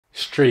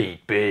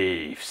Street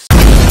beefs.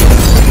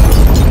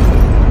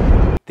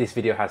 This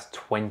video has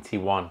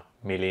 21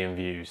 million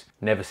views.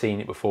 Never seen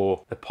it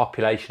before. The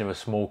population of a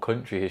small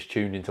country has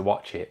tuned in to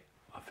watch it.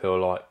 I feel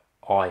like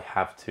I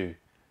have to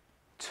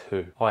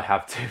too.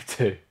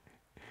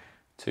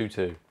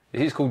 This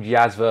is called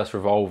Yaz vs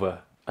Revolver.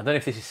 I don't know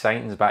if this is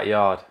Satan's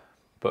backyard,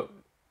 but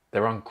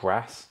they're on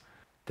grass.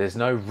 There's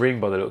no ring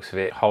by the looks of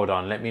it. Hold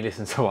on, let me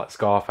listen to what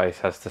Scarface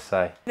has to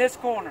say. In this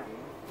corner,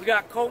 we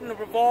got Colton the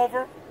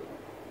Revolver,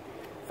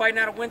 fighting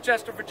out of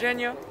Winchester,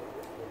 Virginia.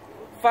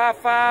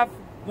 5'5",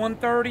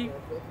 130,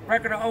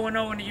 record of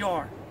 0-0 in the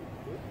yard.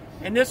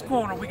 In this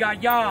corner, we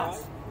got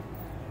Yaz,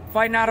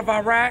 fighting out of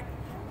Iraq.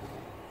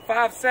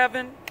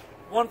 5'7",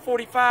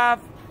 145.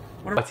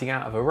 Fighting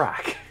out of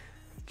Iraq?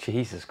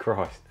 Jesus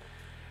Christ.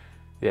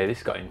 Yeah,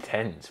 this got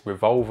intense.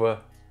 Revolver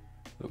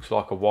looks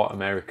like a white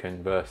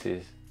American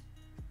versus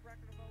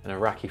an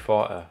Iraqi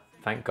fighter.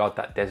 Thank God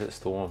that Desert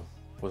Storm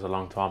was a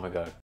long time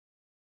ago.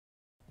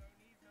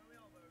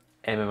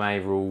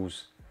 MMA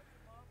rules.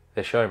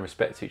 They're showing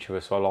respect to each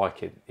other, so I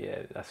like it. Yeah,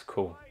 that's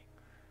cool.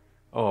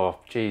 Oh,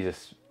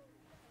 Jesus.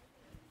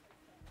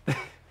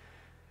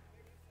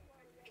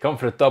 Gone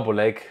for the double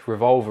leg.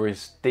 Revolver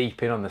is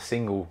deep in on the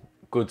single.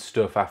 Good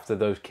stuff after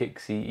those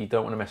kicks. You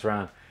don't want to mess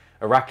around.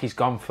 Iraqi's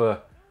gone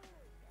for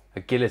a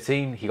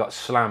guillotine. He got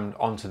slammed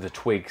onto the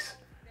twigs.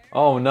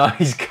 Oh no,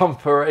 he's gone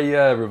for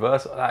a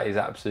reversal. That is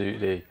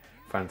absolutely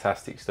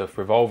fantastic stuff.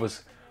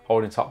 Revolver's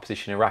holding top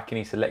position. Iraqi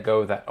needs to let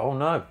go of that. Oh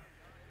no.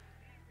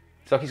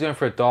 It's like he's going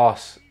for a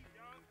Darce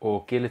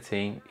or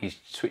guillotine. He's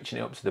switching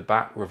it up to the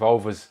back.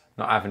 Revolver's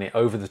not having it.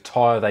 Over the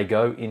tyre they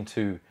go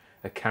into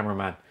a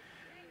cameraman.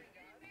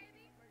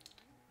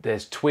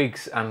 There's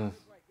twigs and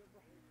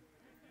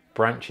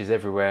branches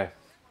everywhere.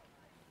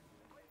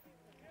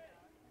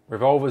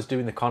 Revolver's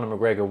doing the Conor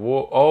McGregor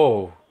walk.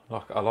 Oh,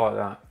 I like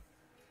that.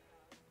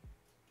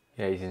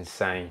 Yeah, he's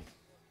insane.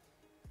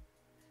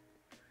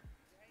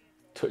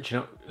 Touching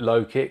up,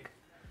 low kick.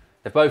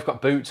 They've both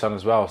got boots on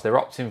as well, so they're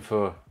opting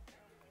for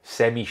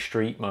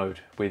semi-street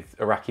mode with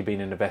Iraqi being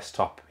in the vest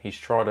top. He's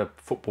tried a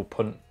football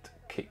punt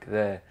kick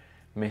there,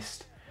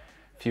 missed.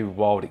 A few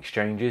wild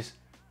exchanges.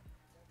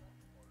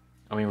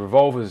 I mean,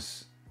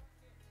 Revolver's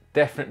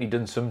definitely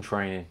done some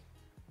training.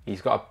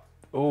 He's got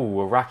a...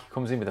 Oh, Iraqi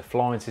comes in with a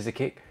flying scissor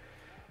kick.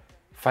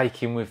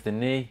 Faking with the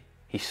knee.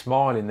 He's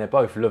smiling. They're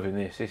both loving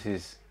this. This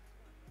is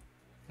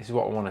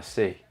what I want to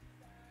see.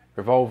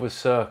 Revolver's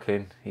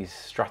circling. He's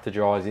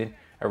strategizing.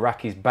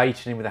 Iraqi's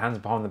baiting him with the hands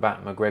behind the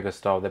back, McGregor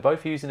style. They're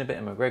both using a bit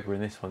of McGregor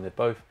in this one. They're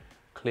both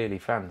clearly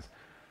fans.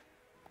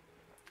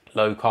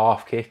 Low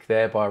calf kick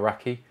there by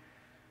Iraqi.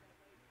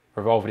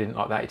 Revolver didn't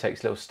like that. He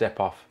takes a little step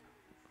off.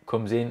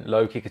 Comes in,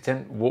 low kick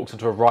attempt, walks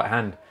onto a right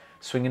hand.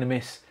 Swing and a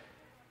miss.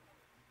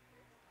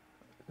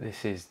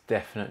 This is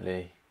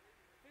definitely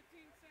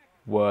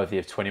worthy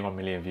of 21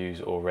 million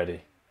views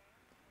already.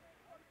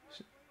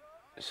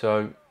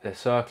 So they're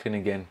circling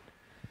again.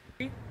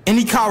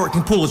 Any coward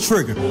can pull a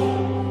trigger,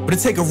 but it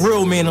take a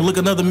real man to look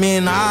another man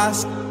in the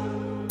eyes,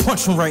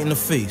 punch him right in the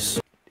face.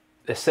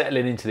 They're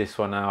settling into this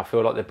one now. I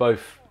feel like they've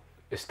both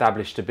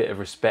established a bit of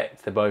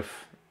respect. They're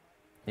both,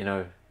 you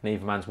know,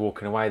 neither man's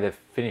walking away. They've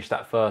finished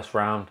that first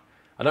round.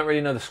 I don't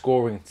really know the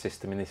scoring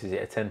system in this. Is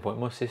it a 10-point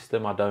must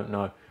system? I don't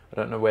know. I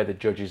don't know where the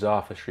judges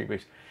are for street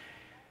beefs.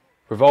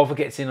 Revolver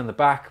gets in on the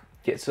back,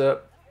 gets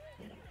up,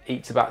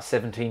 eats about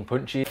 17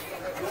 punches.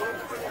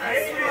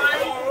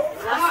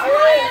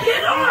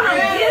 Get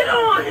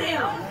on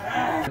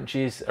him!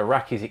 Punches.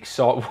 Iraqi's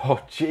excited. Oh,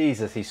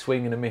 Jesus, he's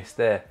swinging a miss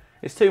there.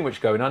 There's too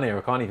much going on here.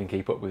 I can't even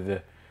keep up with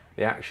the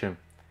action.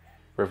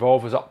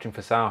 Revolver's opting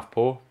for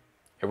southpaw.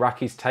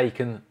 Iraqi's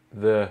taken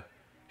the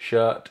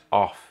shirt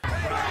off.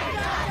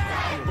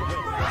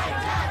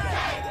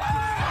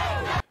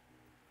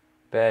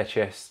 Bare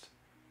chest.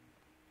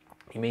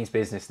 He means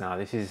business now.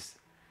 This is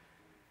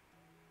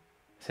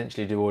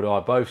essentially do or die.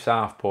 Both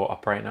southpaw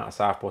operating out of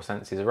southpaw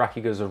senses.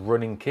 Iraqi goes a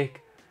running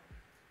kick.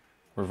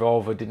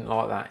 Revolver didn't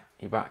like that.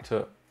 He backed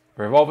up.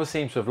 Revolver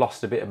seems to have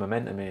lost a bit of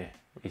momentum here.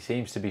 He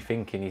seems to be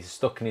thinking. He's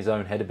stuck in his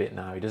own head a bit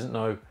now. He doesn't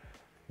know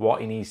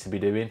what he needs to be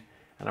doing.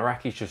 And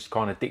Iraqi's just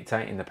kind of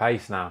dictating the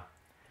pace now.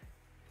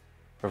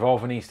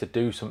 Revolver needs to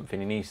do something.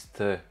 He needs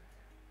to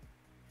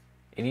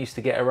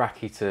get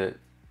Iraqi to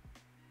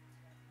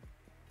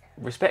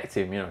respect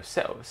him, you know,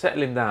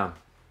 settle him down.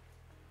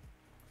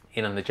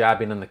 In on the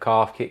jab, in on the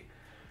calf kick.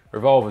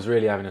 Revolver's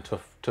really having a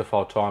tough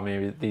old time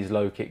here with these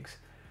low kicks.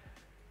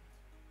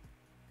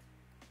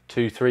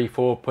 2, 3,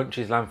 4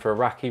 punches land for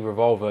Iraqi.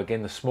 Revolver,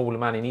 again, the smaller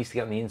man, he needs to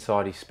get on the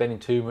inside. He's spending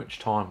too much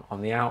time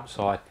on the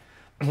outside.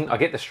 I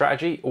get the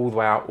strategy, all the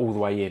way out, all the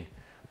way in.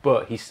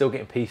 But he's still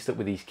getting pieced up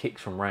with these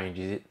kicks from range.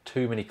 Is it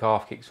too many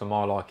calf kicks for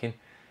my liking?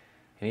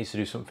 He needs to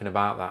do something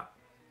about that.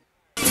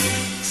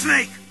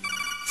 Snake!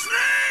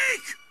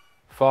 Snake!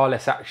 Far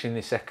less action in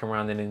the second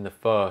round than in the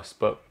first,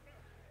 but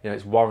you know,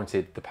 it's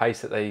warranted. The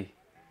pace that they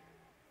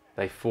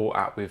fought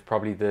at, with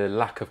probably the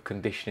lack of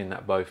conditioning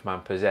that both men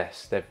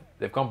possess.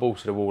 They've gone balls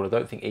to the wall. I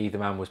don't think either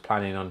man was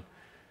planning on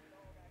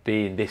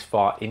being this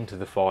far into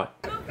the fight.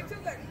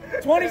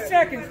 20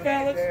 seconds,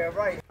 fellas.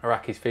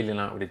 Iraqi's feeling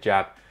out with a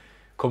jab,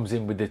 comes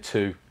in with the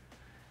 2.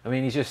 I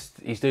mean,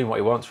 he's doing what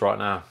he wants right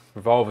now.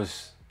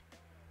 Revolver's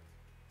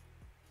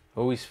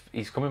always,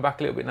 he's coming back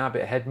a little bit now, a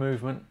bit of head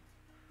movement.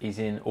 He's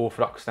in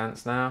orthodox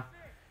stance now.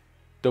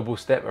 Double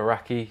step,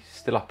 Iraqi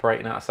still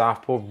operating out of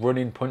southpaw,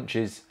 running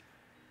punches.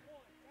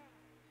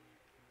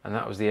 And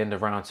that was the end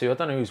of round 2. I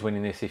don't know who's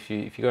winning this. If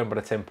you're going by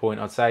the 10 point,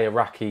 I'd say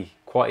Iraqi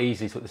quite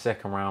easily took the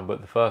second round, but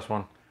the first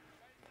one,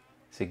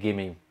 it's a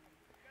gimme.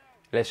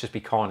 Let's just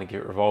be kind and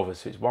give it Revolver.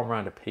 So it's 1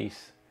 round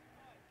apiece.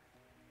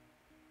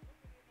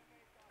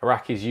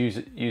 Iraqi's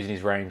using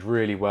his range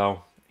really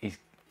well.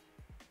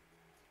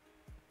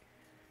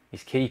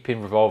 He's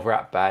keeping Revolver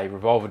at bay.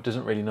 Revolver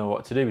doesn't really know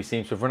what to do. He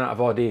seems to have run out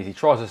of ideas. He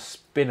tries a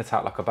spin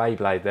attack like a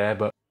Beyblade there,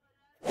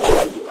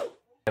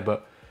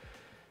 but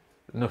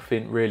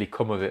nothing really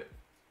come of it.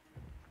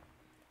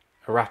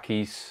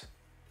 Iraqi's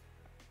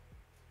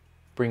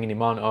bringing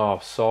him on.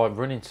 Oh,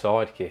 running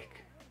side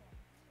kick.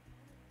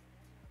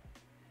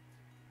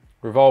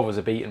 Revolver's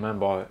a beaten man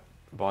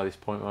by this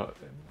point,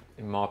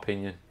 in my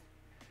opinion.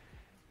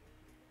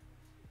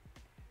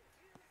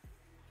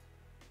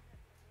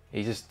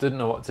 He just didn't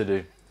know what to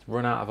do.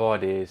 Run out of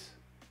ideas.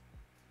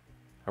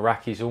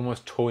 Iraqi's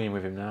almost toying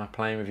with him now,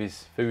 playing with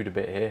his food a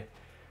bit here.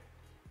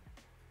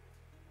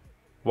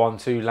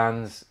 1-2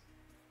 lands.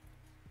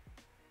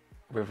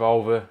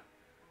 Revolver,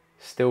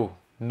 still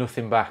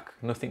nothing back,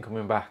 nothing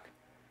coming back.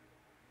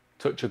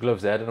 Touch of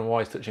gloves there. I don't know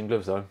why he's touching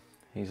gloves though.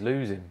 He's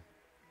losing.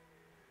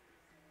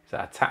 Is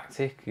that a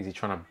tactic? Is he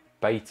trying to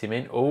bait him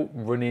in? Oh,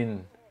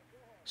 running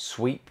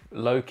sweep,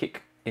 low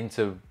kick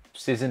into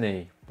scissor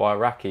knee by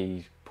Iraqi.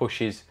 He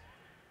pushes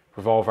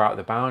Revolver out of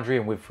the boundary,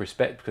 and with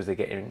respect, because they're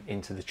getting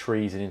into the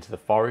trees and into the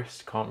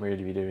forest, can't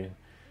really be doing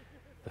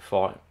the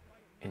fight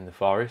in the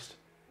forest.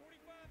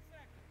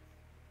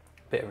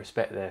 Bit of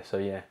respect there, so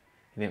yeah,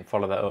 he didn't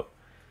follow that up.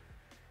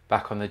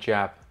 Back on the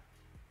jab.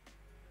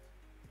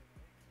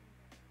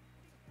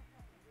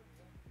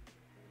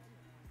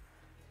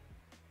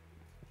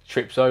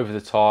 Trips over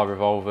the tie,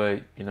 Revolver.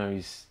 You know,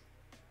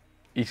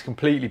 he's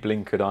completely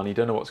blinkered on. He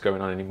don't know what's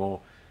going on anymore.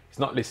 He's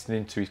not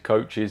listening to his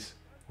coaches,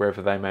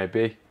 wherever they may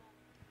be.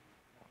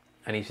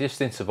 And he's just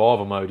in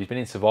survival mode. He's been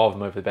in survival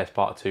mode for the best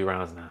part of 2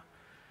 rounds now.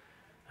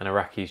 And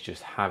Iraqi's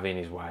just having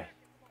his way.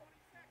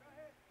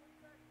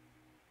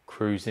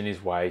 Cruising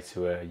his way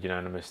to a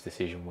unanimous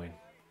decision win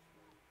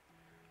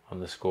on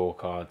the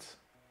scorecards.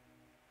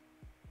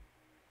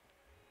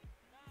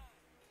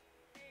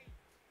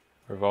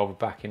 Revolver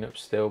backing up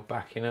still,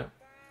 backing up.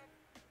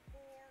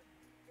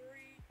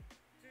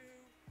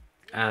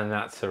 And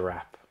that's a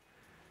wrap.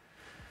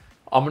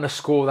 I'm going to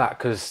score that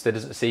because there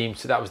doesn't seem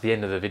to, that was the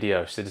end of the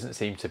video, so there doesn't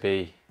seem to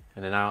be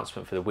an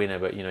announcement for the winner,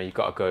 but you know, you've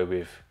got to go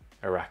with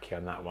Iraqi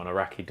on that one.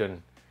 Iraqi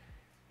done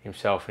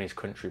himself and his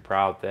country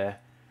proud there,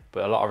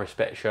 but a lot of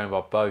respect shown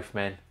by both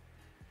men.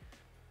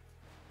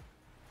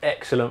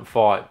 Excellent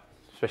fight,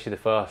 especially the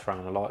first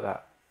round. I like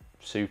that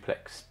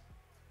suplex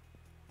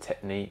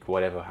technique,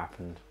 whatever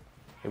happened.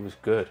 It was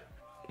good.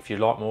 If you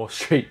like more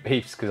street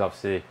beefs, because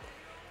obviously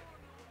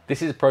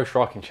this is a pro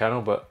striking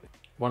channel, but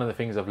one of the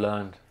things I've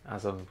learned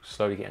as I'm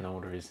slowly getting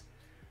older is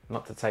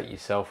not to take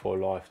yourself or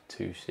life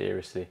too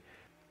seriously.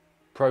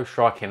 Pro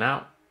striking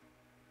out.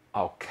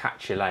 I'll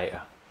catch you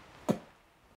later.